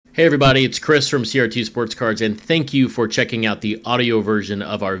Hey everybody, it's Chris from CRT Sports Cards, and thank you for checking out the audio version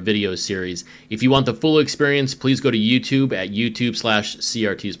of our video series. If you want the full experience, please go to YouTube at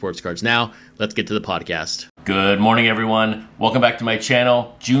YouTube/CRT Sports Cards. Now, let's get to the podcast. Good morning, everyone. Welcome back to my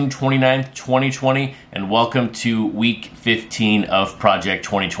channel, June 29th, 2020, and welcome to week 15 of Project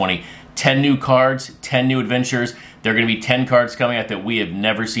 2020. 10 new cards, 10 new adventures. There are going to be 10 cards coming out that we have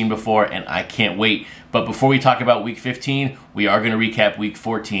never seen before, and I can't wait. But before we talk about week 15, we are going to recap week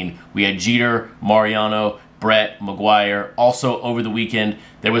 14. We had Jeter, Mariano, Brett, McGwire. Also, over the weekend,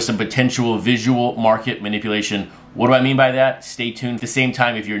 there was some potential visual market manipulation. What do I mean by that? Stay tuned. At the same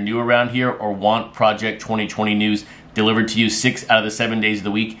time, if you're new around here or want Project 2020 news delivered to you 6 out of the 7 days of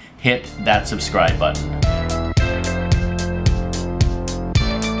the week, hit that subscribe button.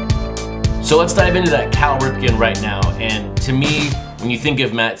 So let's dive into that Cal Ripken right now. And to me, when you think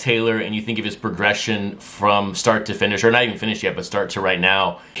of Matt Taylor and you think of his progression from start to finish, or not even finished yet, but start to right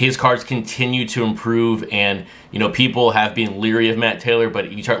now, his cards continue to improve. And, you know, people have been leery of Matt Taylor,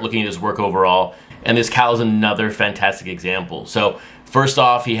 but you start looking at his work overall, and this Cal is another fantastic example. So first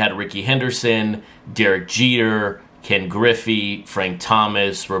off, he had Ricky Henderson, Derek Jeter, Ken Griffey, Frank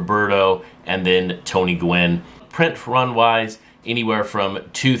Thomas, Roberto, and then Tony Gwynn. Print run-wise, anywhere from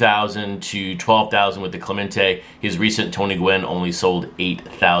 2,000 to 12,000 with the Clemente. His recent Tony Gwynn only sold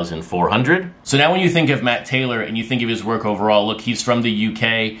 8,400. So now when you think of Matt Taylor and you think of his work overall, look, he's from the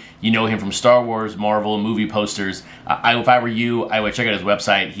UK. You know him from Star Wars, Marvel, movie posters. If I were you, I would check out his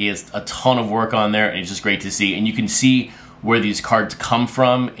website. He has a ton of work on there, and it's just great to see. And you can see where these cards come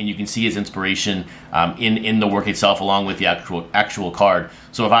from, and you can see his inspiration in the work itself, along with the actual card.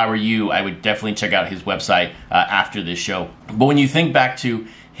 So if I were you, I would definitely check out his website after this show. But when you think back to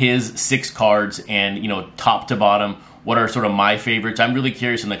his 6 cards and, you know, top to bottom, what are sort of my favorites? I'm really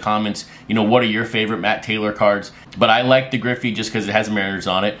curious in the comments, you know, what are your favorite Matt Taylor cards? But I like the Griffey just because it has Mariners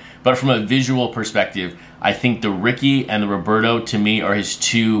on it. But from a visual perspective, I think the Ricky and the Roberto, to me, are his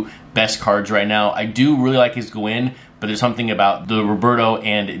 2 best cards right now. I do really like his Gwynn, but there's something about the Roberto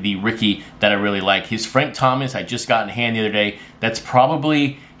and the Ricky that I really like. His Frank Thomas, I just got in hand the other day. That's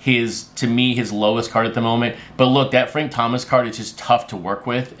probably to me, his lowest card at the moment. But look, that Frank Thomas card is just tough to work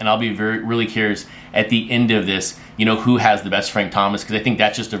with, and I'll be really curious at the end of this, you know, who has the best Frank Thomas, because I think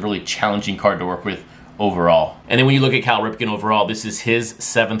that's just a really challenging card to work with overall. And then when you look at Cal Ripken overall, this is his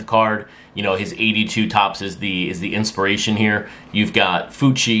 7th card. You know, his 82 tops is the inspiration here. You've got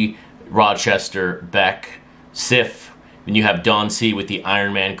Fucci, Rochester, Beck, Sif. Then you have Don C with the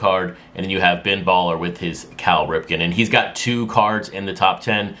Iron Man card, and then you have Ben Baller with his Cal Ripken. And he's got 2 cards in the top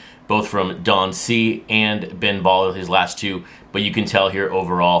 10, both from Don C and Ben Baller, his last 2. But you can tell here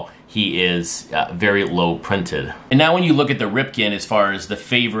overall, he is very low printed. And now when you look at the Ripken as far as the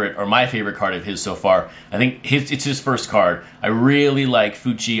favorite, or my favorite card of his so far, I think it's his first card. I really like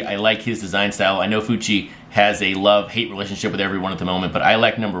Fucci. I like his design style. I know Fucci has a love-hate relationship with everyone at the moment, but I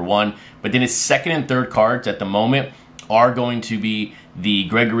like number 1. But then his 2nd and 3rd cards at the moment are going to be the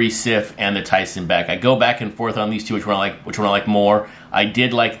Gregory Sif and the Tyson Beck. I go back and forth on these 2, which one I like more. I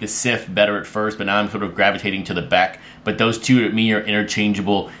did like the Sif better at first, but now I'm sort of gravitating to the Beck. But those 2 to me are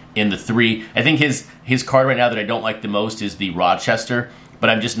interchangeable in the 3. I think his card right now that I don't like the most is the Rochester, but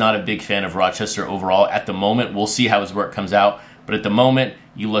I'm just not a big fan of Rochester overall at the moment. We'll see how his work comes out. But at the moment,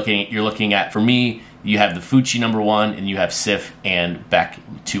 you're looking at, for me, you have the Fucci number 1, and you have Sif and Beck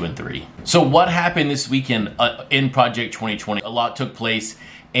 2 and 3. So what happened this weekend in Project 2020? A lot took place.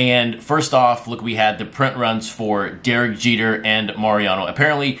 And first off, look, we had the print runs for Derek Jeter and Mariano.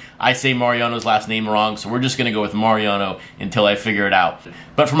 Apparently, I say Mariano's last name wrong, so we're just going to go with Mariano until I figure it out.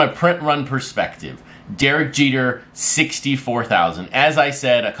 But from a print run perspective, Derek Jeter, 64,000. As I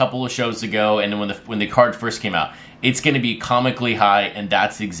said a couple of shows ago, and when the card first came out, it's going to be comically high, and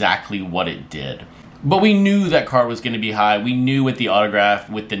that's exactly what it did. But we knew that card was going to be high. We knew with the autograph,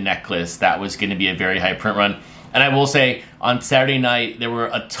 with the necklace, that was going to be a very high print run. And I will say, on Saturday night, there were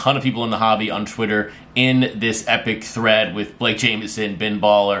a ton of people in the hobby on Twitter in this epic thread with Blake Jameson, Ben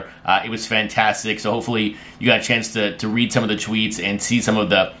Baller. It was fantastic. So hopefully you got a chance to read some of the tweets and see some of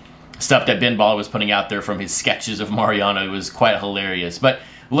the stuff that Ben Baller was putting out there from his sketches of Mariano. It was quite hilarious. But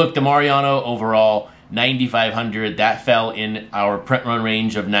look, the Mariano overall, 9,500, that fell in our print run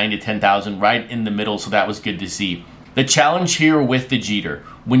range of 9 to 10,000, right in the middle, so that was good to see. The challenge here with the Jeter,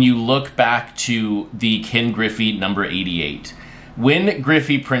 when you look back to the Ken Griffey number 88, when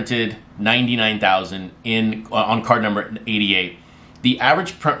Griffey printed 99,000 on card number 88, the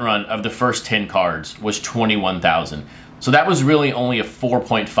average print run of the first 10 cards was 21,000. So that was really only a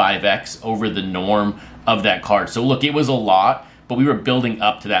 4.5x over the norm of that card. So look, it was a lot, but we were building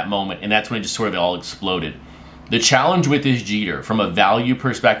up to that moment, and that's when it just sort of all exploded. The challenge with this Jeter, from a value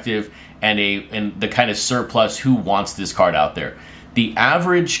perspective and the kind of surplus, who wants this card out there? The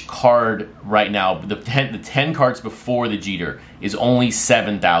average card right now, the 10 cards before the Jeter, is only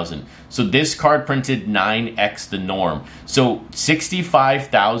 7,000. So this card printed 9x the norm. So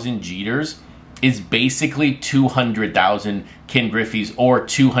 65,000 Jeters is basically 200,000 Ken Griffey's or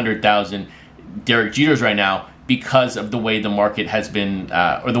 200,000 Derek Jeters right now, because of the way the market has been,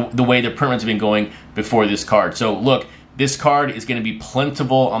 or the way the print runs have been going before this card. So look, this card is going to be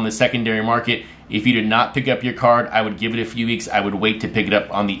plentiful on the secondary market. If you did not pick up your card, I would give it a few weeks. I would wait to pick it up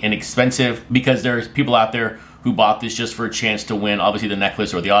on the inexpensive, because there's people out there who bought this just for a chance to win, obviously, the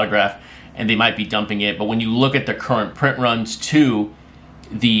necklace or the autograph, and they might be dumping it. But when you look at the current print runs to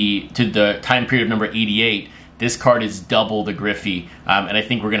the time period of number 88, this card is double the Griffey, and I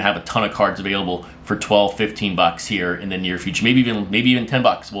think we're going to have a ton of cards available for $12, $15 here in the near future. Maybe even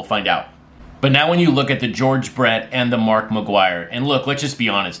 $10. We'll find out. But now when you look at the George Brett and the Mark McGwire, and look, let's just be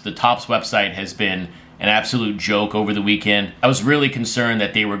honest, the Topps website has been an absolute joke over the weekend. I was really concerned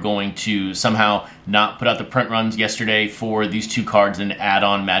that they were going to somehow not put out the print runs yesterday for these two cards and add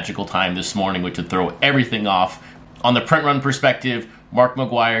on Magical Time this morning, which would throw everything off. On the print run perspective, Mark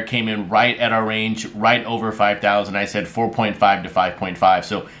McGwire came in right at our range, right over 5,000. I said 4.5 to 5.5.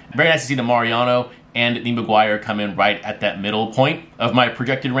 So very nice to see the Mariano and the McGwire come in right at that middle point of my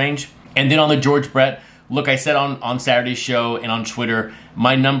projected range. And then on the George Brett, look, I said on Saturday's show and on Twitter,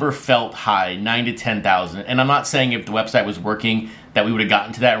 my number felt high, 9 to 10,000. And I'm not saying if the website was working that we would have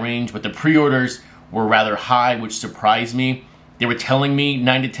gotten to that range, but the pre-orders were rather high, which surprised me. They were telling me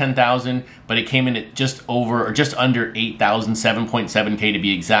 9 to 10,000, but it came in at just over or just under 8,000, 7.7K to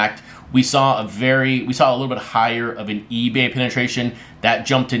be exact. We saw a little bit higher of an eBay penetration. That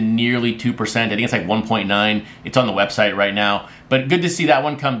jumped to nearly 2%. I think it's like 1.9. It's on the website right now. But good to see that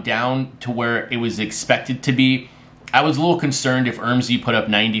one come down to where it was expected to be. I was a little concerned if Ermsey put up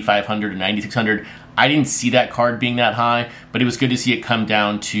 9,500 or 9,600. I didn't see that card being that high, but it was good to see it come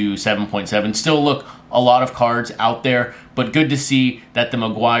down to 7.7. Still, look, a lot of cards out there, but good to see that the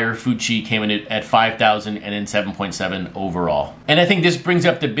McGwire Fucci came in at 5,000 and then 7.7 overall. And I think this brings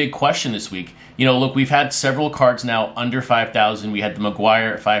up the big question this week. You know, look, we've had several cards now under 5,000. We had the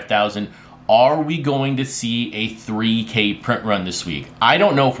McGwire at 5,000. Are we going to see a 3K print run this week? I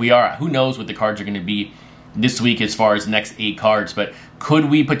don't know if we are. Who knows what the cards are going to be this week as far as the next 8 cards, but could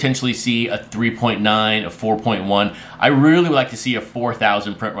we potentially see a 3.9, a 4.1? I really would like to see a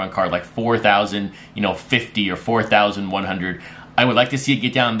 4,000 print run card, like 4,050 or 4,100. I would like to see it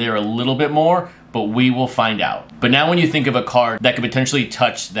get down there a little bit more, but we will find out. But now when you think of a card that could potentially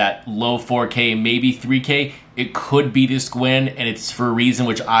touch that low 4K, maybe 3K, it could be this Gwynn, and it's for a reason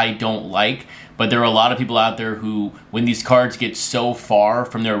which I don't like. But there are a lot of people out there who, when these cards get so far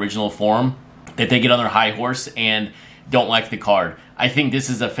from their original form, that they get on their high horse and don't like the card. I think this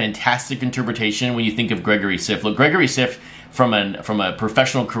is a fantastic interpretation when you think of Gregory Siff. Look, Gregory Siff, from a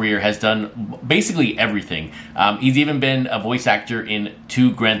professional career, has done basically everything. He's even been a voice actor in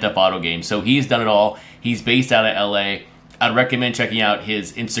 2 Grand Theft Auto games, so he's done it all. He's based out of LA. I'd recommend checking out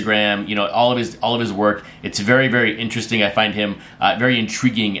his Instagram, you know, all of his work. It's very, very interesting. I find him very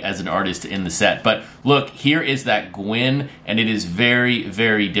intriguing as an artist in the set. But look, here is that Gwynn, and it is very,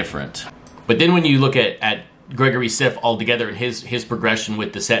 very different. But then when you look at Gregory Siff altogether and his progression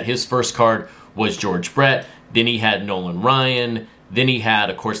with the set, his first card was George Brett. Then he had Nolan Ryan. Then he had,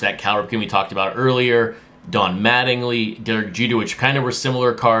 of course, that Cal Ripken we talked about earlier, Don Mattingly, Derek Jeter, which kind of were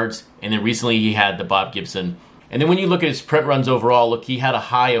similar cards. And then recently he had the Bob Gibson. And then when you look at his print runs overall, look, he had a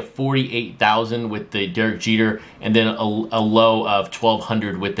high of 48,000 with the Derek Jeter and then a low of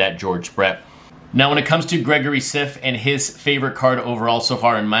 1,200 with that George Brett. Now, when it comes to Gregory Siff and his favorite card overall so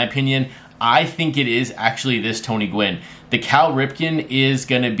far, in my opinion, I think it is actually this Tony Gwynn. The Cal Ripken is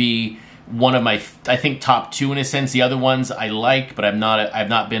going to be one of my, I think, top 2 in a sense. The other ones I like, but I've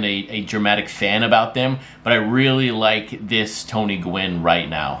not been a dramatic fan about them. But I really like this Tony Gwynn right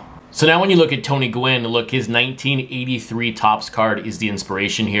now. So now when you look at Tony Gwynn, look, his 1983 Topps card is the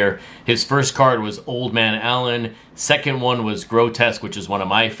inspiration here. His first card was Old Man Allen. Second one was Grotesque, which is one of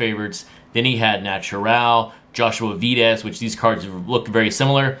my favorites. Then he had Natural, Joshua Vides, which these cards look very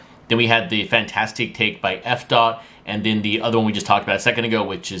similar. Then we had the Fantastic Take by F-Dot, and then the other one we just talked about a second ago,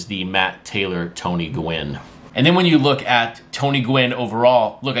 which is the Matt Taylor Tony Gwynn. And then when you look at Tony Gwynn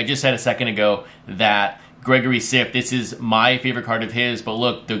overall, look, I just said a second ago that Gregory Siff, this is my favorite card of his, but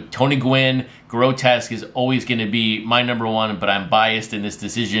look, the Tony Gwynn Grotesque is always going to be my number 1, but I'm biased in this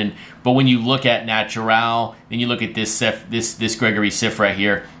decision. But when you look at Natural, then you look at this Gregory Siff right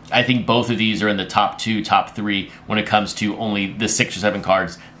here, I think both of these are in the top 2, top 3 when it comes to only the 6 or 7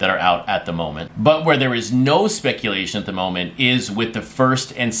 cards that are out at the moment. But where there is no speculation at the moment is with the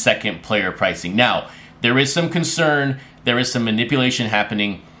first and second player pricing. Now, there is some concern, there is some manipulation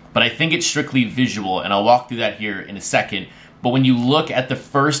happening, but I think it's strictly visual, and I'll walk through that here in a second. But when you look at the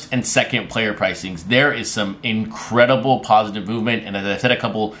first and second player pricings, there is some incredible positive movement, and as I said a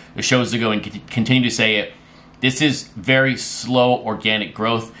couple of shows ago and continue to say it, this is very slow organic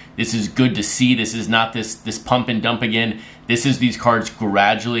growth. This is good to see. This is not this pump and dump again. This is these cards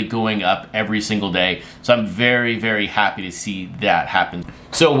gradually going up every single day. So I'm very, very happy to see that happen.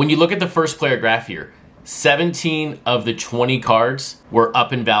 So when you look at the first player graph here, 17 of the 20 cards were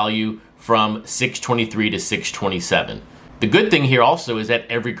up in value from 623 to 627. The good thing here also is that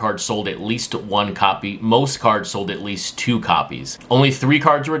every card sold at least 1 copy. Most cards sold at least 2 copies. Only 3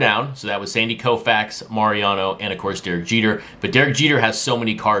 cards were down, so that was Sandy Koufax, Mariano, and of course Derek Jeter. But Derek Jeter has so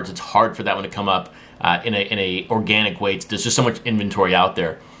many cards, it's hard for that one to come up in a organic way. There's just so much inventory out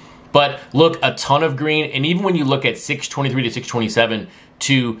there. But look, a ton of green, and even when you look at 623 to 627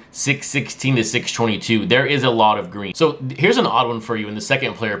 to 616 to 622, there is a lot of green. So here's an odd one for you in the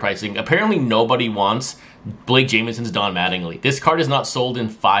second player pricing. Apparently nobody wants Blake Jamison's Don Mattingly. This card is not sold in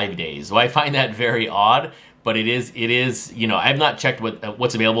 5 days. So I find that very odd, but it is, you know, I've not checked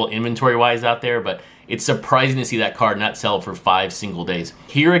what's available inventory-wise out there, but it's surprising to see that card not sell for 5 single days.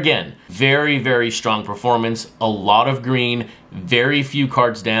 Here again, very, very strong performance, a lot of green, very few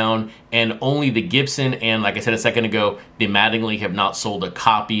cards down, and only the Gibson and, like I said a second ago, the Mattingly have not sold a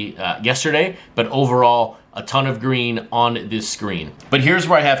copy yesterday, but overall, a ton of green on this screen. But here's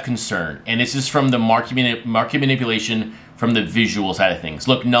where I have concern, and this is from the market manipulation from the visual side of things.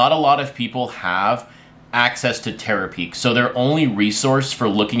 Look, not a lot of people have access to Terapeak, so their only resource for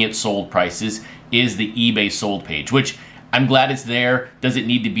looking at sold prices is the eBay sold page, which I'm glad it's there. Does it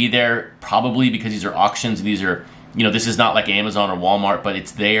need to be there? Probably, because these are auctions and these are, you know, this is not like Amazon or Walmart, but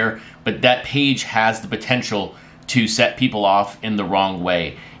it's there. But that page has the potential to set people off in the wrong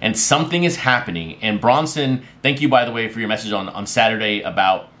way. And something is happening. And Bronson, thank you, by the way, for your message on Saturday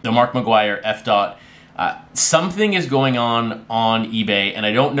about the Mark McGwire F-Dot. Something is going on eBay, and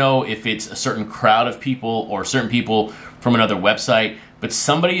I don't know if it's a certain crowd of people or certain people from another website, but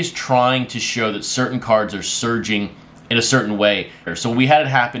somebody is trying to show that certain cards are surging in a certain way. So we had it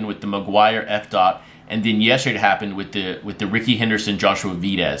happen with the McGwire F-Dot, and then yesterday it happened with the Ricky Henderson Joshua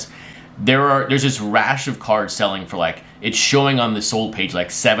Videz. There's this rash of cards selling for, like, it's showing on the sold page like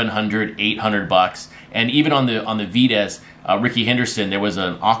 $700, $800, and even on the Videz, Ricky Henderson, there was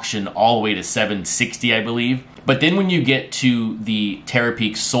an auction all the way to $760, I believe. But then when you get to the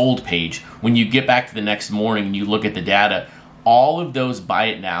Terapeak sold page, when you get back to the next morning and you look at the data, all of those buy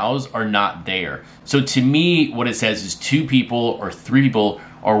it nows are not there. So to me, what it says is 2 people or 3 people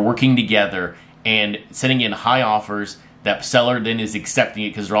are working together and sending in high offers. That seller then is accepting it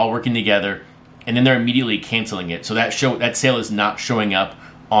because they're all working together, and then they're immediately canceling it. So that sale is not showing up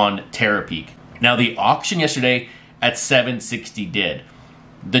on Terapeak. Now the auction yesterday at $760 did.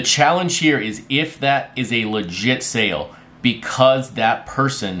 The challenge here is if that is a legit sale, because that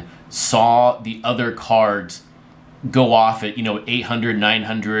person saw the other cards go off at, you know, 800,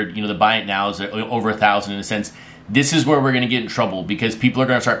 900, you know, the buy it now is over 1,000 in a sense. This is where we're going to get in trouble, because people are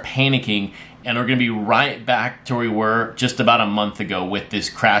going to start panicking, and we're going to be right back to where we were just about a month ago with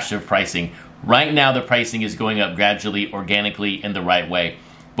this crash of pricing. Right now, the pricing is going up gradually, organically, in the right way.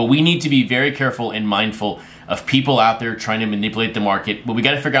 But we need to be very careful and mindful of people out there trying to manipulate the market. But we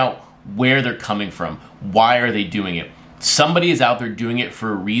got to figure out where they're coming from. Why are they doing it? Somebody is out there doing it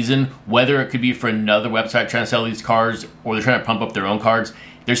for a reason, whether it could be for another website trying to sell these cards, or they're trying to pump up their own cards.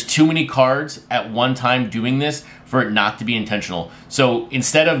 There's too many cards at one time doing this for it not to be intentional. So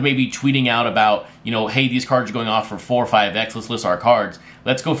instead of maybe tweeting out about, you know, hey, these cards are going off for 4 or 5x, let's list our cards.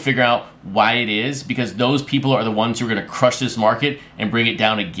 Let's go figure out why it is, because those people are the ones who are going to crush this market and bring it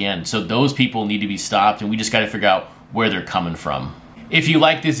down again. So those people need to be stopped, and we just got to figure out where they're coming from. If you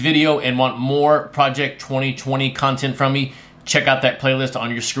like this video and want more Project 2020 content from me, check out that playlist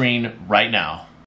on your screen right now.